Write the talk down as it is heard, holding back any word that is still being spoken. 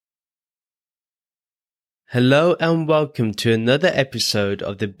Hello and welcome to another episode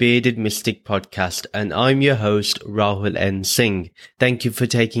of the Bearded Mystic Podcast, and I'm your host Rahul N. Singh. Thank you for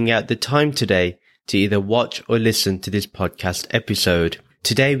taking out the time today to either watch or listen to this podcast episode.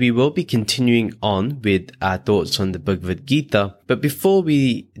 Today we will be continuing on with our thoughts on the Bhagavad Gita, but before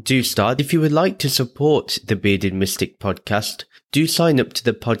we do start, if you would like to support the Bearded Mystic Podcast, do sign up to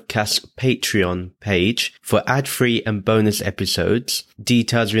the podcast Patreon page for ad-free and bonus episodes.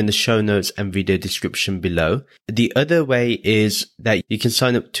 Details are in the show notes and video description below. The other way is that you can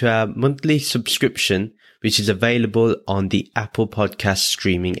sign up to our monthly subscription, which is available on the Apple Podcast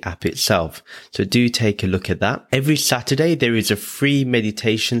streaming app itself. So do take a look at that. Every Saturday, there is a free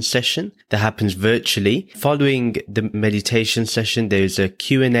meditation session that happens virtually. Following the meditation session, there is a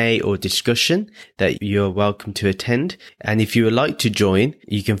Q&A or discussion that you're welcome to attend. And if you would like to join,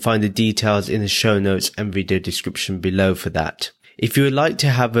 you can find the details in the show notes and video description below for that. If you would like to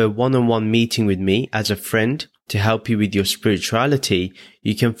have a one-on-one meeting with me as a friend to help you with your spirituality,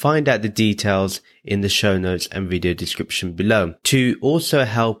 you can find out the details in the show notes and video description below. To also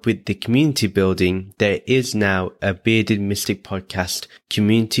help with the community building, there is now a Bearded Mystic Podcast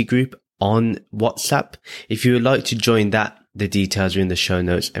community group on WhatsApp. If you would like to join that, the details are in the show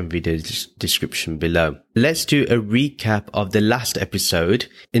notes and video description below. Let's do a recap of the last episode.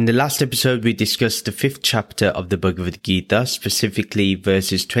 In the last episode, we discussed the 5th chapter of the Bhagavad Gita, specifically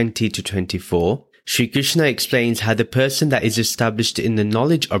verses 20 to 24. Shri Krishna explains how the person that is established in the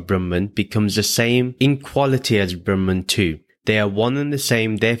knowledge of Brahman becomes the same in quality as Brahman too. They are one and the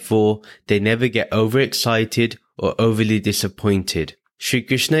same, therefore they never get overexcited or overly disappointed. Shri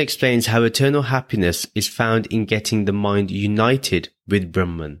Krishna explains how eternal happiness is found in getting the mind united with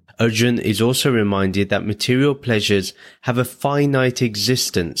Brahman. Arjuna is also reminded that material pleasures have a finite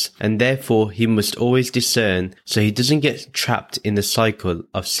existence and therefore he must always discern so he doesn't get trapped in the cycle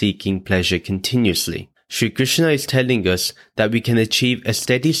of seeking pleasure continuously. Shri Krishna is telling us that we can achieve a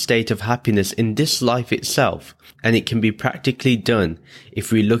steady state of happiness in this life itself, and it can be practically done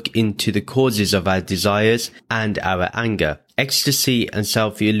if we look into the causes of our desires and our anger. Ecstasy and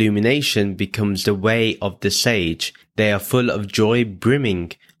self-illumination becomes the way of the sage. They are full of joy,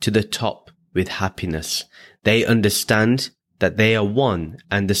 brimming to the top with happiness. They understand that they are one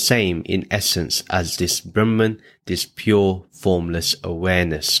and the same in essence as this Brahman, this pure, formless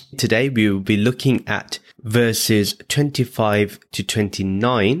awareness. Today we will be looking at verses 25 to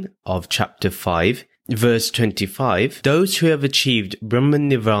 29 of chapter 5. Verse 25, those who have achieved Brahman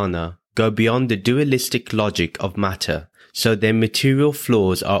Nirvana go beyond the dualistic logic of matter, so their material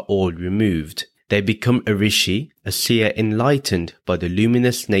flaws are all removed. They become a rishi, a seer enlightened by the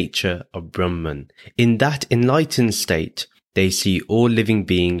luminous nature of Brahman. In that enlightened state, they see all living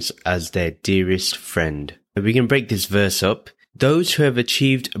beings as their dearest friend. We can break this verse up. Those who have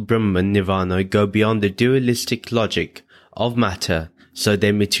achieved Brahman Nirvana go beyond the dualistic logic of matter, so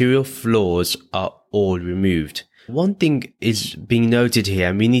their material flaws are all removed. One thing is being noted here,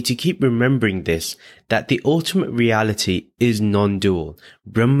 and we need to keep remembering this, that the ultimate reality is non-dual.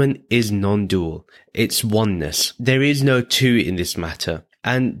 Brahman is non-dual. It's oneness. There is no two in this matter.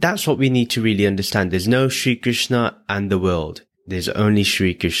 And that's what we need to really understand. There's no Sri Krishna and the world. There's only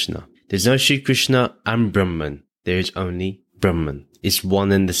Sri Krishna. There's no Sri Krishna and Brahman. There is only Brahman. It's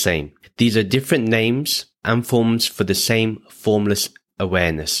one and the same. These are different names and forms for the same formless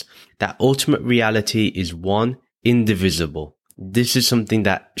awareness. That ultimate reality is one, indivisible. This is something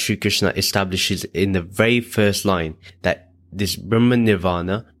that Sri Krishna establishes in the very first line, that this Brahman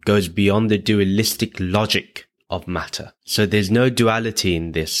Nirvana goes beyond the dualistic logic of matter. So there's no duality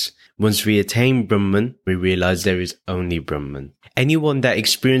in this. Once we attain Brahman, we realize there is only Brahman. Anyone that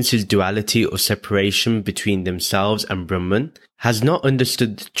experiences duality or separation between themselves and Brahman has not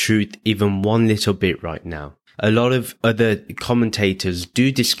understood the truth even one little bit right now. A lot of other commentators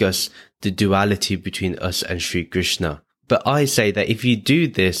do discuss the duality between us and Sri Krishna. But I say that if you do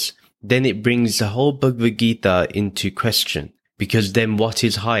this, then it brings the whole Bhagavad Gita into question. Because then what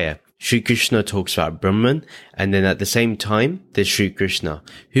is higher? Sri Krishna talks about Brahman, and then at the same time, there's Sri Krishna.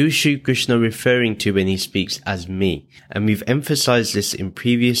 Who is Sri Krishna referring to when he speaks as me? And we've emphasized this in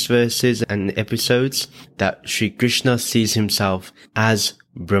previous verses and episodes, that Sri Krishna sees himself as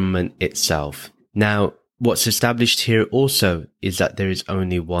Brahman itself. Now, what's established here also is that there is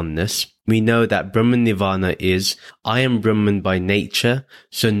only oneness. We know that Brahman Nirvana is, I am Brahman by nature,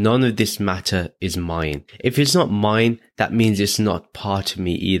 so none of this matter is mine. If it's not mine, that means it's not part of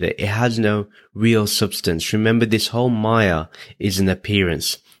me either. It has no real substance. Remember, this whole Maya is an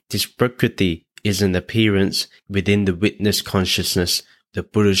appearance. This Prakriti is an appearance within the witness consciousness, the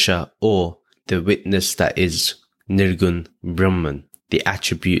Purusha, or the witness that is Nirgun Brahman, the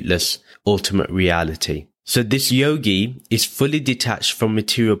attributeless ultimate reality. So this yogi is fully detached from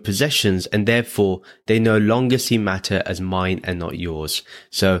material possessions, and therefore they no longer see matter as mine and not yours.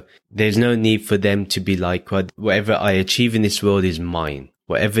 So there's no need for them to be like, well, whatever I achieve in this world is mine.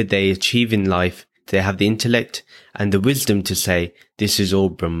 Whatever they achieve in life, they have the intellect and the wisdom to say, this is all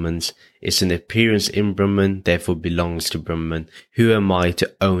Brahman's. It's an appearance in Brahman, therefore belongs to Brahman. Who am I to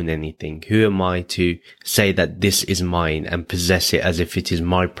own anything? Who am I to say that this is mine and possess it as if it is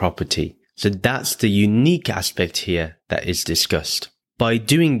my property? So that's the unique aspect here that is discussed. By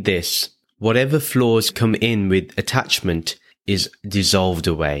doing this, whatever flaws come in with attachment is dissolved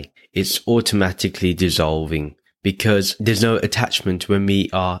away. It's automatically dissolving, because there's no attachment when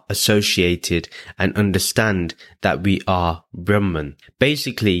we are associated and understand that we are Brahman.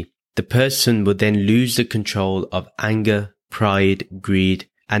 Basically, the person will then lose the control of anger, pride, greed,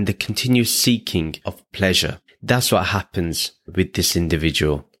 and the continuous seeking of pleasure. That's what happens with this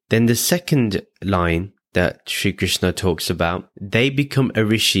individual. Then the second line that Sri Krishna talks about, they become a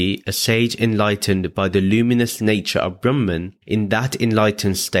rishi, a sage enlightened by the luminous nature of Brahman. In that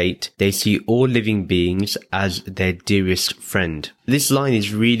enlightened state, they see all living beings as their dearest friend. This line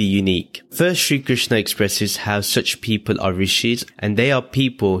is really unique. First, Sri Krishna expresses how such people are rishis, and they are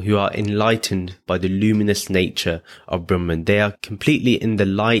people who are enlightened by the luminous nature of Brahman. They are completely in the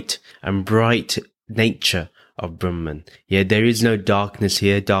light and bright nature of Brahman. Yeah, there is no darkness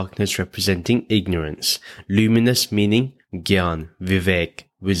here, darkness representing ignorance. Luminous meaning Gyan, Vivek,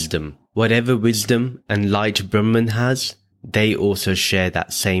 wisdom. Whatever wisdom and light Brahman has, they also share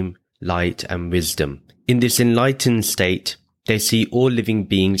that same light and wisdom. In this enlightened state, they see all living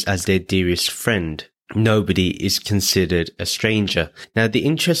beings as their dearest friend. Nobody is considered a stranger. Now, the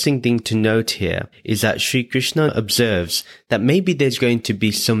interesting thing to note here is that Sri Krishna observes that maybe there's going to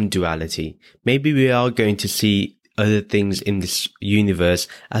be some duality. Maybe we are going to see other things in this universe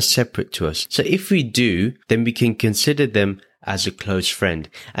as separate to us. So if we do, then we can consider them as a close friend.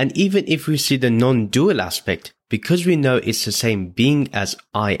 And even if we see the non-dual aspect, because we know it's the same being as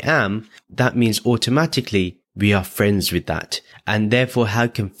I am, that means automatically we are friends with that. And therefore, how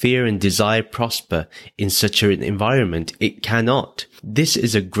can fear and desire prosper in such an environment? It cannot. This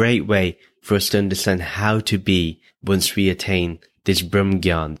is a great way for us to understand how to be once we attain this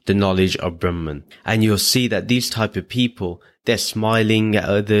Brahmgyan, the knowledge of Brahman. And you'll see that these type of people, they're smiling at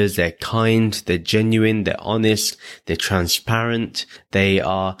others, they're kind, they're genuine, they're honest, they're transparent, they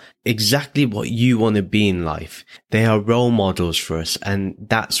are exactly what you want to be in life. They are role models for us, and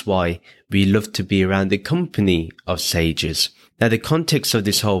that's why we love to be around the company of sages. Now, the context of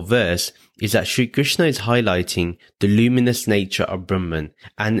this whole verse is that Sri Krishna is highlighting the luminous nature of Brahman,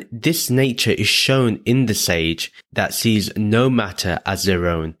 and this nature is shown in the sage that sees no matter as their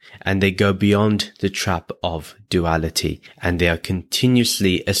own, and they go beyond the trap of duality, and they are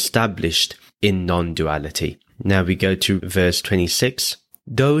continuously established in non-duality. Now we go to verse 26.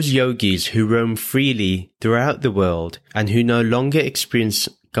 Those yogis who roam freely throughout the world and who no longer experience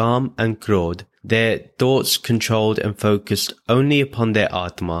Kam and Krodh, their thoughts controlled and focused only upon their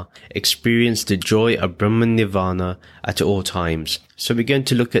Atma, experience the joy of Brahman Nirvana at all times. So we're going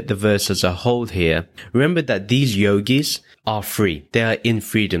to look at the verse as a whole here. Remember that these yogis are free. They are in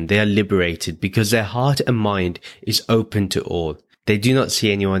freedom. They are liberated because their heart and mind is open to all. They do not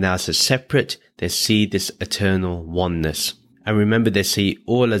see anyone else as separate. They see this eternal oneness. And remember, they see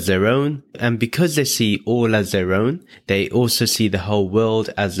all as their own. And because they see all as their own, they also see the whole world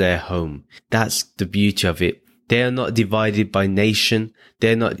as their home. That's the beauty of it. They are not divided by nation.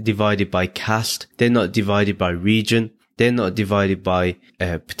 They're not divided by caste. They're not divided by region. They're not divided by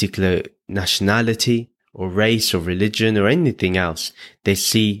a particular nationality or race or religion or anything else. They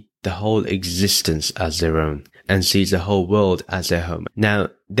see the whole existence as their own and sees the whole world as their home. Now,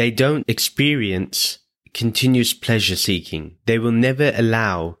 they don't experience continuous pleasure seeking. They will never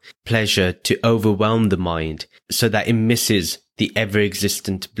allow pleasure to overwhelm the mind so that it misses the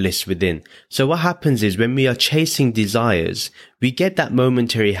ever-existent bliss within. So what happens is when we are chasing desires, we get that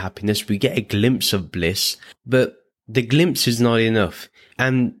momentary happiness, we get a glimpse of bliss, but the glimpse is not enough.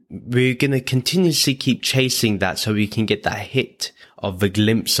 And we're going to continuously keep chasing that so we can get that hit of the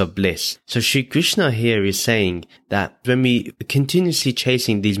glimpse of bliss. So Sri Krishna here is saying that when we continuously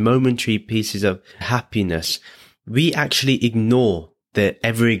chasing these momentary pieces of happiness, we actually ignore the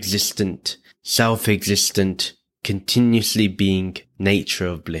ever-existent, self-existent, continuously being nature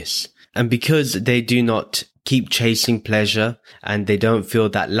of bliss. And because they do not keep chasing pleasure and they don't feel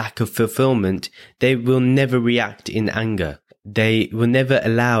that lack of fulfillment, they will never react in anger. They will never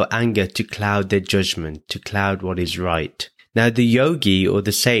allow anger to cloud their judgment, to cloud what is right. Now, the yogi or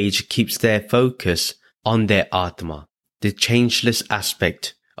the sage keeps their focus on their Atma, the changeless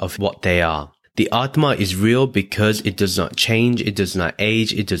aspect of what they are. The Atma is real because it does not change, it does not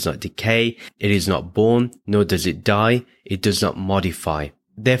age, it does not decay, it is not born, nor does it die, it does not modify.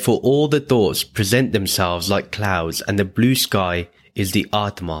 Therefore, all the thoughts present themselves like clouds, and the blue sky is the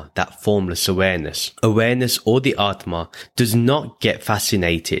Atma, that formless awareness. Awareness, or the Atma, does not get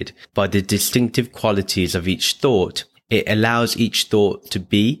fascinated by the distinctive qualities of each thought. It allows each thought to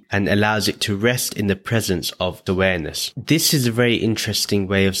be and allows it to rest in the presence of the awareness. This is a very interesting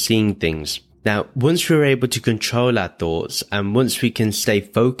way of seeing things. Now, once we're able to control our thoughts and once we can stay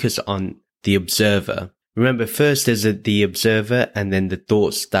focused on the observer, remember first there's the observer and then the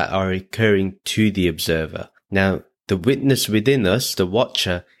thoughts that are occurring to the observer. Now, the witness within us, the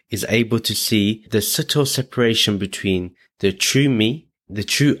watcher, is able to see the subtle separation between the true me, the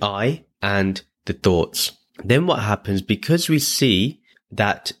true I, and the thoughts. Then what happens, because we see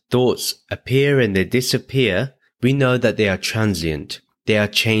that thoughts appear and they disappear, we know that they are transient, they are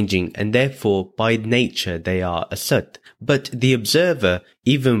changing, and therefore by nature they are asat. But the observer,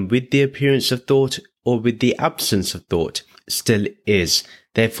 even with the appearance of thought or with the absence of thought, still is.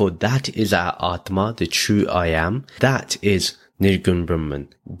 Therefore that is our Atma, the true I am. That is Nirgun Brahman.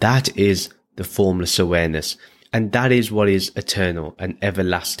 That is the formless awareness. And that is what is eternal and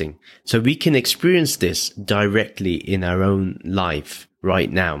everlasting. So we can experience this directly in our own life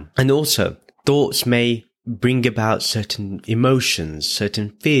right now. And also, thoughts may bring about certain emotions,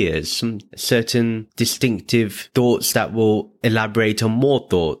 certain fears, some certain distinctive thoughts that will elaborate on more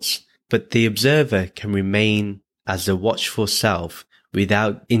thoughts. But the observer can remain as a watchful self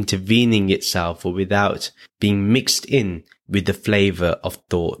without intervening itself or without being mixed in with the flavor of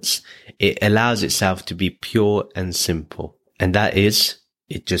thoughts. It allows itself to be pure and simple. And that is,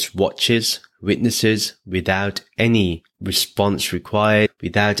 it just watches, witnesses without any response required,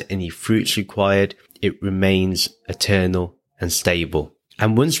 without any fruits required. It remains eternal and stable.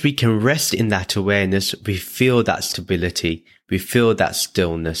 And once we can rest in that awareness, we feel that stability, we feel that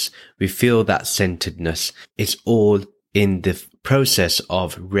stillness, we feel that centeredness. It's all in the process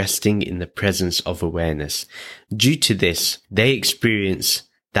of resting in the presence of awareness. Due to this, they experience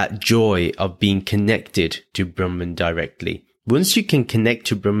that joy of being connected to Brahman directly. Once you can connect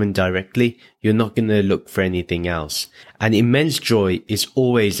to Brahman directly, you're not going to look for anything else. And immense joy is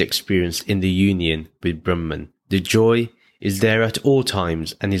always experienced in the union with Brahman. The joy is there at all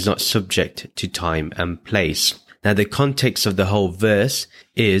times and is not subject to time and place. Now, the context of the whole verse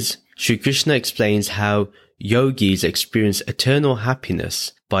is Sri Krishna explains how yogis experience eternal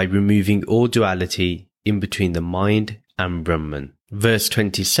happiness by removing all duality in between the mind and Brahman. Verse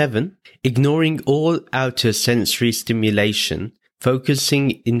 27, ignoring all outer sensory stimulation,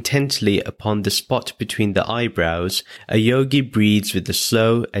 focusing intently upon the spot between the eyebrows, a yogi breathes with a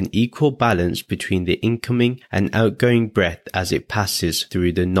slow and equal balance between the incoming and outgoing breath as it passes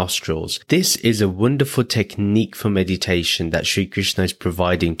through the nostrils. This is a wonderful technique for meditation that Sri Krishna is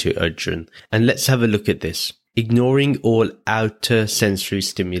providing to Arjuna. And let's have a look at this. Ignoring all outer sensory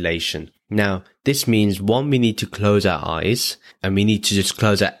stimulation. Now, this means one, we need to close our eyes and we need to just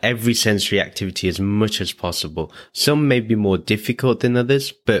close out every sensory activity as much as possible. Some may be more difficult than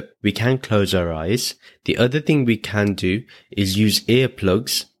others, but we can close our eyes. The other thing we can do is use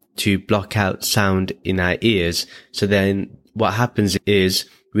earplugs to block out sound in our ears. So then what happens is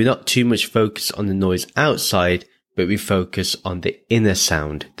we're not too much focused on the noise outside, but we focus on the inner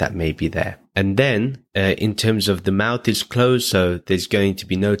sound that may be there. And then, in terms of the mouth is closed, so there's going to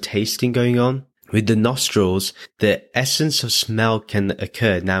be no tasting going on. With the nostrils, the essence of smell can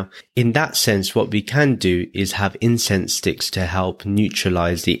occur. Now, in that sense, what we can do is have incense sticks to help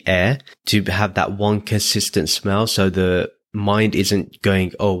neutralize the air, to have that one consistent smell, so the mind isn't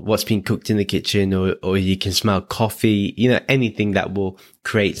going, oh, what's being cooked in the kitchen, or you can smell coffee, anything that will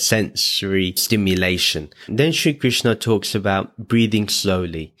create sensory stimulation. Then Sri Krishna talks about breathing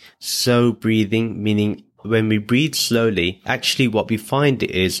slowly. So breathing, meaning when we breathe slowly, actually what we find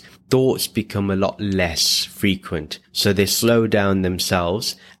is thoughts become a lot less frequent. So they slow down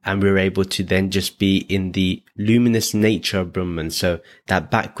themselves and we're able to then just be in the luminous nature of Brahman. So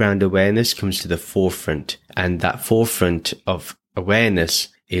that background awareness comes to the forefront, and that forefront of awareness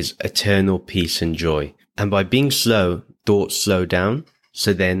is eternal peace and joy. And by being slow, thoughts slow down.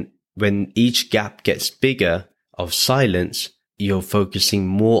 So then when each gap gets bigger of silence, you're focusing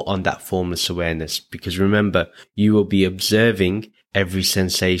more on that formless awareness, because remember, you will be observing every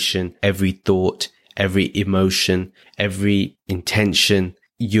sensation, every thought, every emotion, every intention.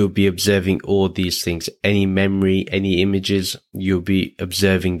 You'll be observing all these things. Any memory, any images, you'll be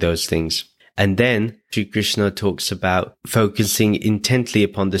observing those things. And then Sri Krishna talks about focusing intently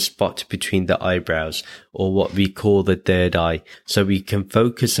upon the spot between the eyebrows, or what we call the third eye. So we can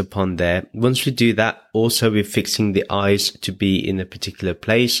focus upon there. Once we do that, also we're fixing the eyes to be in a particular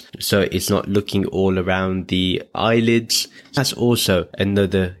place, so it's not looking all around the eyelids. That's also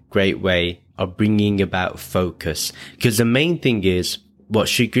another great way of bringing about focus. Because the main thing is, what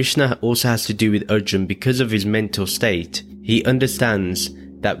Sri Krishna also has to do with Arjun, because of his mental state, he understands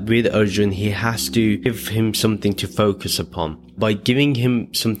that with Arjun, he has to give him something to focus upon. By giving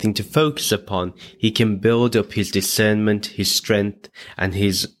him something to focus upon, he can build up his discernment, his strength, and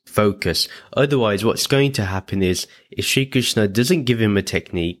his focus. Otherwise, what's going to happen is, if Sri Krishna doesn't give him a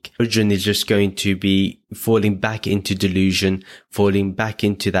technique, Arjun is just going to be falling back into delusion, falling back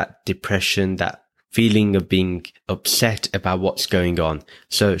into that depression, that feeling of being upset about what's going on.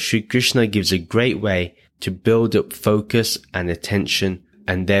 So Sri Krishna gives a great way to build up focus and attention.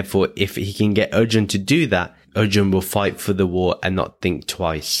 And therefore, if he can get Arjun to do that, Arjun will fight for the war and not think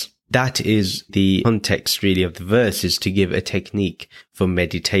twice. That is the context really of the verse, is to give a technique for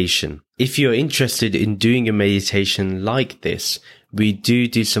meditation. If you're interested in doing a meditation like this, we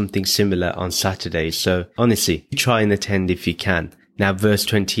do something similar on Saturdays. So honestly, try and attend if you can. Now, verse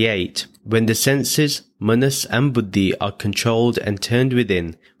 28, when the senses, manas and buddhi are controlled and turned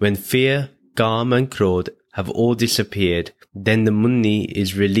within, when fear, kam and krodh have all disappeared, then the munni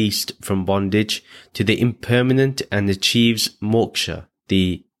is released from bondage to the impermanent and achieves moksha,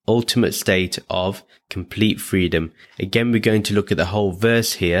 the ultimate state of complete freedom. Again, we're going to look at the whole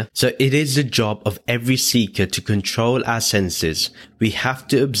verse here. So it is the job of every seeker to control our senses. We have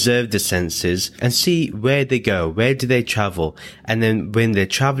to observe the senses and see where they go, where do they travel. And then when they're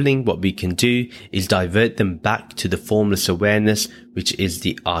traveling, what we can do is divert them back to the formless awareness, which is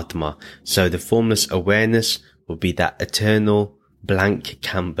the Atma. So the formless awareness will be that eternal blank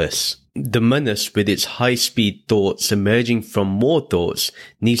canvas. The manas, with its high-speed thoughts emerging from more thoughts,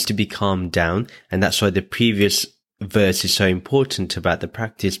 needs to be calmed down, and that's why the previous verse is so important about the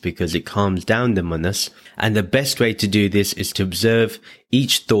practice, because it calms down the manas. And the best way to do this is to observe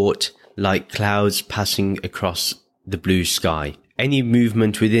each thought like clouds passing across the blue sky. Any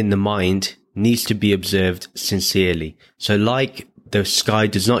movement within the mind needs to be observed sincerely. So like the sky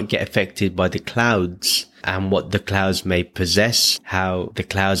does not get affected by the clouds and what the clouds may possess, how the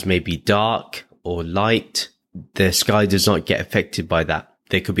clouds may be dark or light, the sky does not get affected by that.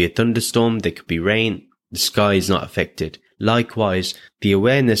 There could be a thunderstorm, there could be rain, the sky is not affected. Likewise, the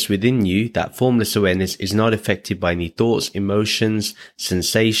awareness within you, that formless awareness, is not affected by any thoughts, emotions,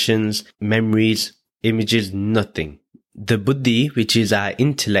 sensations, memories, images, nothing. The buddhi, which is our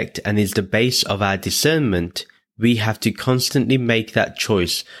intellect and is the base of our discernment, we have to constantly make that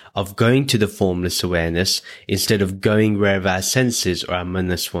choice of going to the formless awareness instead of going wherever our senses or our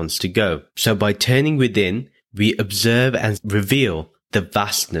manas wants to go. So by turning within, we observe and reveal the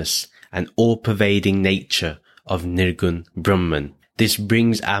vastness and all-pervading nature of Nirgun Brahman. This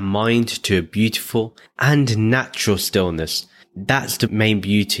brings our mind to a beautiful and natural stillness. That's the main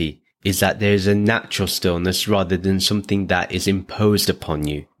beauty, is that there is a natural stillness rather than something that is imposed upon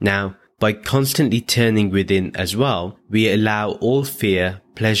you. Now, by constantly turning within as well, we allow all fear,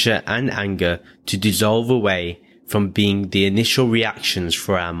 pleasure and anger to dissolve away from being the initial reactions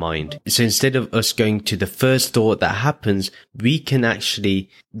for our mind. So instead of us going to the first thought that happens, we can actually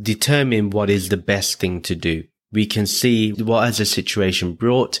determine what is the best thing to do. We can see what has a situation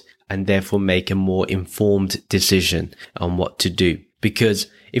brought and therefore make a more informed decision on what to do. Because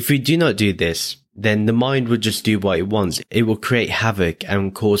if we do not do this, then the mind will just do what it wants. It will create havoc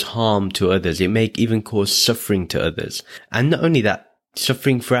and cause harm to others. It may even cause suffering to others. And not only that,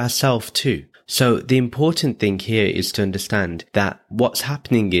 suffering for ourselves too. So the important thing here is to understand that what's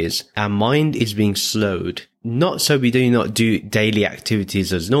happening is our mind is being slowed. Not so we do not do daily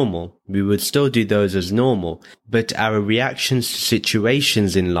activities as normal. We would still do those as normal. But our reactions to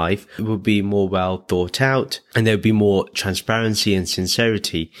situations in life will be more well thought out, and there will be more transparency and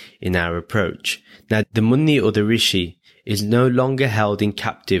sincerity in our approach. Now, the Munni or the Rishi is no longer held in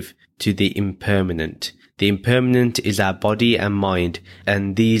captive to the impermanent. The impermanent is our body and mind,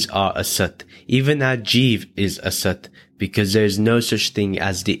 and these are asat. Even our jiv is asat, because there is no such thing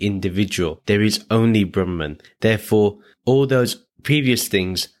as the individual. There is only Brahman. Therefore, all those previous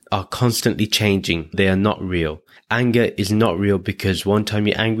things are constantly changing. They are not real. Anger is not real because one time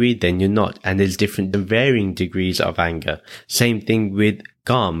you're angry, then you're not. And there's different and varying degrees of anger. Same thing with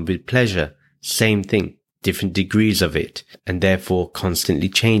calm, with pleasure. Same thing. Different degrees of it, and therefore constantly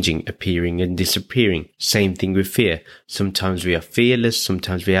changing, appearing and disappearing. Same thing with fear. Sometimes we are fearless,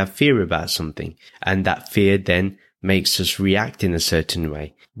 sometimes we have fear about something, and that fear then makes us react in a certain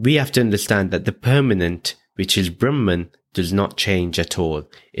way. We have to understand that the permanent, which is Brahman, does not change at all.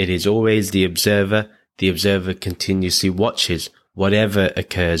 It is always the observer. The observer continuously watches whatever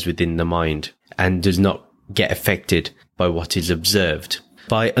occurs within the mind and does not get affected by what is observed.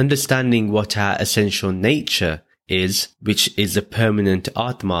 By understanding what our essential nature is, which is the permanent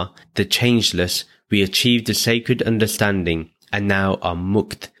Atma, the changeless, we achieve the sacred understanding and now are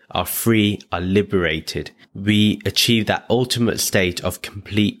mukt, are free, are liberated. We achieve that ultimate state of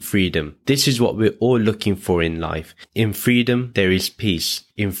complete freedom. This is what we're all looking for in life. In freedom, there is peace.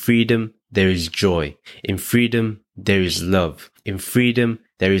 In freedom, there is joy. In freedom, there is love. In freedom,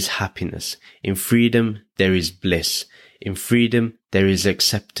 there is happiness. In freedom, there is bliss. In freedom, there is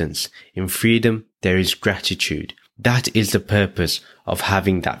acceptance. In freedom, there is gratitude. That is the purpose of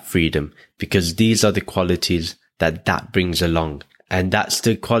having that freedom, because these are the qualities that brings along. And that's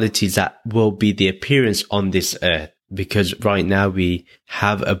the qualities that will be the appearance on this earth, because right now we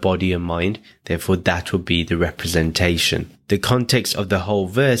have a body and mind. Therefore, that will be the representation. The context of the whole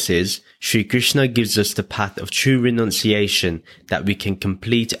verse is Sri Krishna gives us the path of true renunciation that we can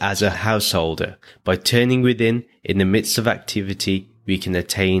complete as a householder. By turning within, in the midst of activity, we can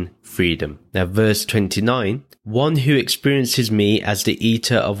attain freedom. Now, verse 29, one who experiences me as the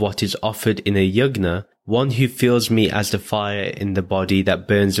eater of what is offered in a yajna, one who feels me as the fire in the body that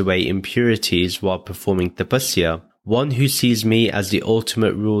burns away impurities while performing tapasya, one who sees me as the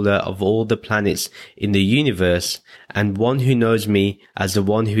ultimate ruler of all the planets in the universe, and one who knows me as the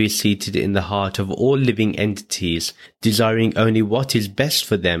one who is seated in the heart of all living entities, desiring only what is best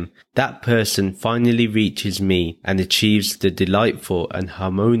for them, that person finally reaches me and achieves the delightful and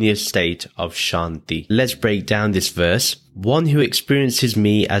harmonious state of Shanti. Let's break down this verse. One who experiences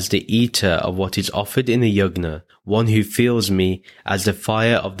me as the eater of what is offered in a yajna, one who feels me as the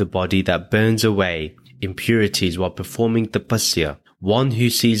fire of the body that burns away impurities while performing tapasya, one who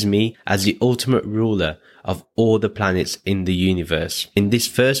sees me as the ultimate ruler of all the planets in the universe. In this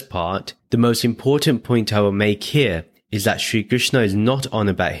first part, the most important point I will make here is that Sri Krishna is not on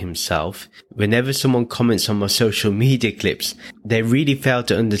about himself. Whenever someone comments on my social media clips, they really fail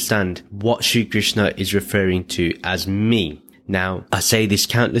to understand what Sri Krishna is referring to as me. Now, I say this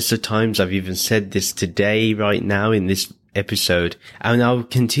countless of times. I've even said this today, right now, in this episode, and I will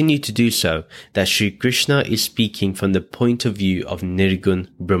continue to do so, that Sri Krishna is speaking from the point of view of Nirgun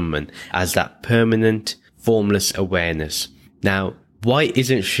Brahman as that permanent, formless awareness. Now, why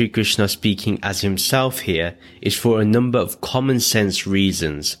isn't Sri Krishna speaking as himself here is for a number of common sense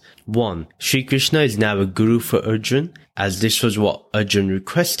reasons. One, Sri Krishna is now a guru for Arjun, as this was what Arjun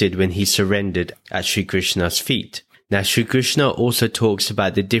requested when he surrendered at Sri Krishna's feet. Now, Sri Krishna also talks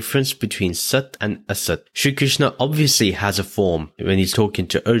about the difference between Sat and Asat. Sri Krishna obviously has a form when he's talking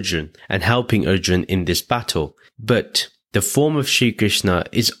to Arjun and helping Arjun in this battle. But the form of Sri Krishna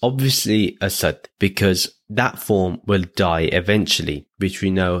is obviously Asat, because that form will die eventually, which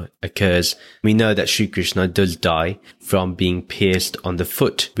we know occurs. We know that Sri Krishna does die from being pierced on the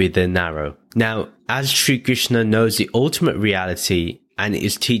foot with an arrow. Now, as Sri Krishna knows the ultimate reality and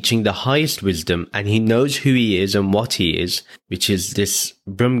is teaching the highest wisdom, and he knows who he is and what he is, which is this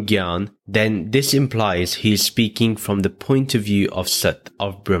Brahmgyan, then this implies he is speaking from the point of view of Sat,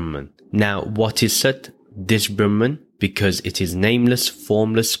 of Brahman. Now, what is Sat? This Brahman, because it is nameless,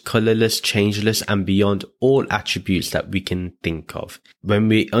 formless, colorless, changeless, and beyond all attributes that we can think of. When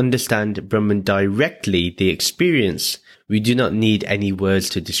we understand Brahman directly, the experience, we do not need any words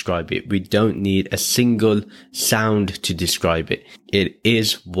to describe it. We don't need a single sound to describe it. It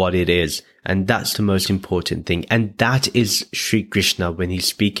is what it is. And that's the most important thing. And that is Sri Krishna when he's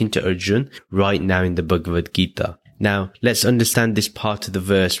speaking to Arjun right now in the Bhagavad Gita. Now, let's understand this part of the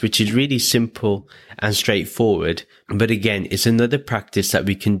verse, which is really simple and straightforward. But again, it's another practice that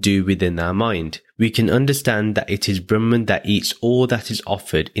we can do within our mind. We can understand that it is Brahman that eats all that is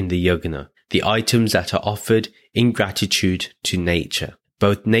offered in the yajna, the items that are offered in gratitude to nature.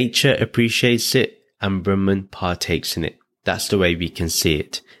 Both nature appreciates it and Brahman partakes in it. That's the way we can see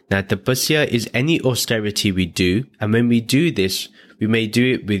it. Now, tapasya is any austerity we do, and when we do this, we may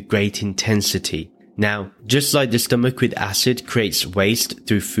do it with great intensity. Now, just like the stomach with acid creates waste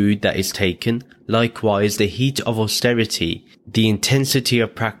through food that is taken, likewise the heat of austerity, the intensity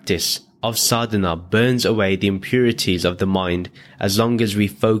of practice, of sadhana burns away the impurities of the mind as long as we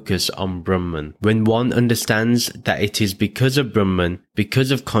focus on Brahman. When one understands that it is because of Brahman,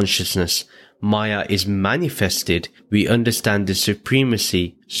 because of consciousness, Maya is manifested, we understand the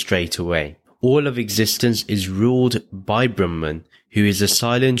supremacy straight away. All of existence is ruled by Brahman, who is a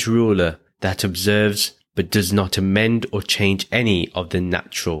silent ruler that observes but does not amend or change any of the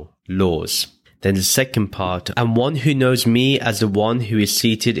natural laws. Then the second part, and one who knows me as the one who is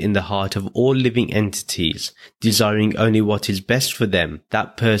seated in the heart of all living entities, desiring only what is best for them,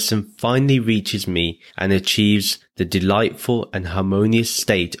 that person finally reaches me and achieves the delightful and harmonious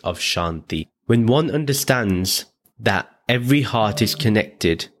state of Shanti. When one understands that every heart is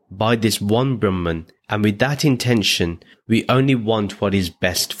connected by this one Brahman, and with that intention, we only want what is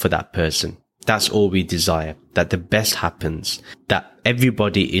best for that person. That's all we desire, that the best happens, that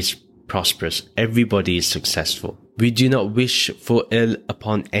everybody is prosperous, everybody is successful. We do not wish for ill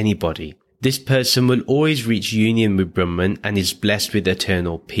upon anybody. This person will always reach union with Brahman and is blessed with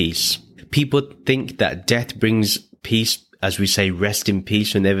eternal peace. People think that death brings peace, as we say, rest in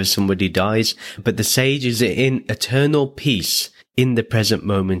peace whenever somebody dies, but the sage is in eternal peace in the present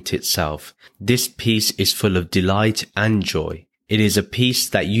moment itself. This peace is full of delight and joy. It is a peace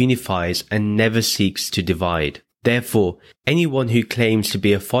that unifies and never seeks to divide. Therefore, anyone who claims to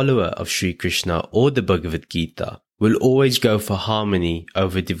be a follower of Sri Krishna or the Bhagavad Gita will always go for harmony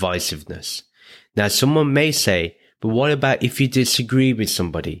over divisiveness. Now, someone may say, but what about if you disagree with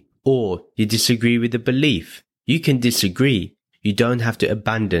somebody or you disagree with a belief? You can disagree. You don't have to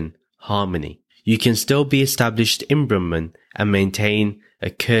abandon harmony. You can still be established in Brahman and maintain a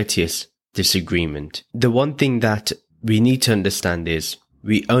courteous disagreement. The one thing that we need to understand is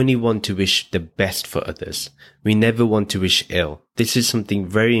we only want to wish the best for others. We never want to wish ill. This is something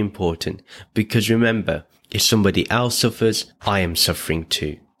very important because remember, if somebody else suffers, I am suffering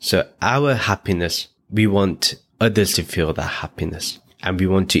too. So our happiness, we want others to feel that happiness and we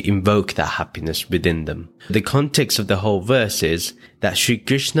want to invoke that happiness within them. The context of the whole verse is that Sri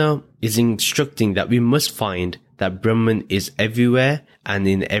Krishna is instructing that we must find that Brahman is everywhere and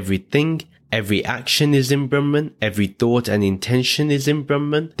in everything. Every action is in Brahman. Every thought and intention is in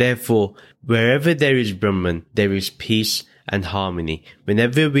Brahman. Therefore, wherever there is Brahman, there is peace and harmony.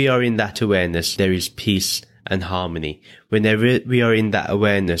 Whenever we are in that awareness, there is peace and harmony. Whenever we are in that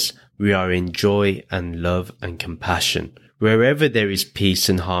awareness, we are in joy and love and compassion. Wherever there is peace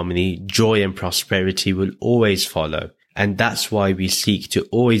and harmony, joy and prosperity will always follow. And that's why we seek to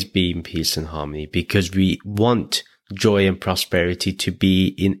always be in peace and harmony, because we want joy and prosperity to be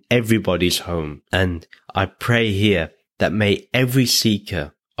in everybody's home. And I pray here that may every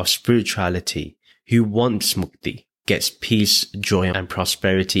seeker of spirituality who wants mukti gets peace, joy and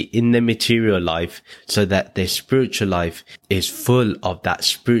prosperity in their material life so that their spiritual life is full of that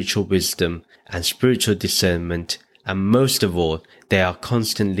spiritual wisdom and spiritual discernment. And most of all, they are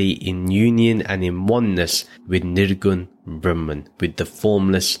constantly in union and in oneness with Nirgun Brahman, with the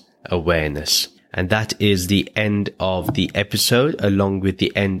formless awareness. And that is the end of the episode, along with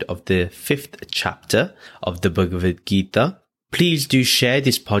the end of the 5th chapter of the Bhagavad Gita. Please do share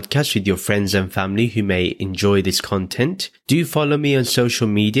this podcast with your friends and family who may enjoy this content. Do follow me on social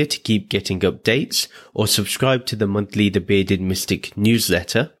media to keep getting updates, or subscribe to the monthly The Bearded Mystic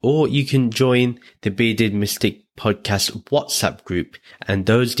newsletter, or you can join the Bearded Mystic podcast WhatsApp group, and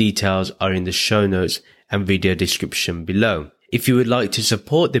those details are in the show notes and video description below. If you would like to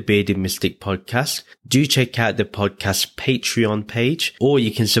support the Bearded Mystic podcast, do check out the podcast Patreon page, or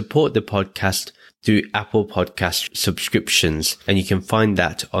you can support the podcast through Apple Podcast subscriptions, and you can find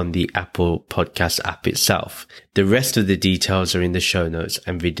that on the Apple Podcast app itself. The rest of the details are in the show notes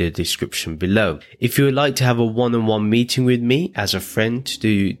and video description below. If you would like to have a one-on-one meeting with me as a friend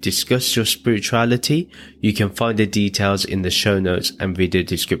to discuss your spirituality, you can find the details in the show notes and video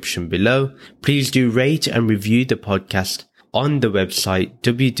description below. Please do rate and review the podcast on the website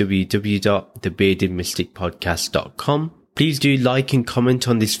www.thebeardedmysticpodcast.com. Please do like and comment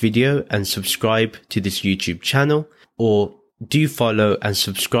on this video and subscribe to this YouTube channel, or do follow and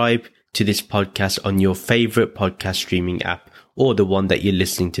subscribe to this podcast on your favorite podcast streaming app or the one that you're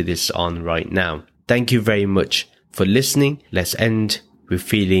listening to this on right now. Thank you very much for listening. Let's end with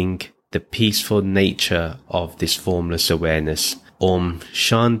feeling the peaceful nature of this formless awareness. Om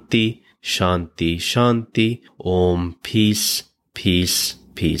Shanti. Shanti, Shanti, Om, peace, peace,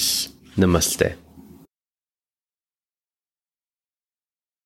 peace. Namaste.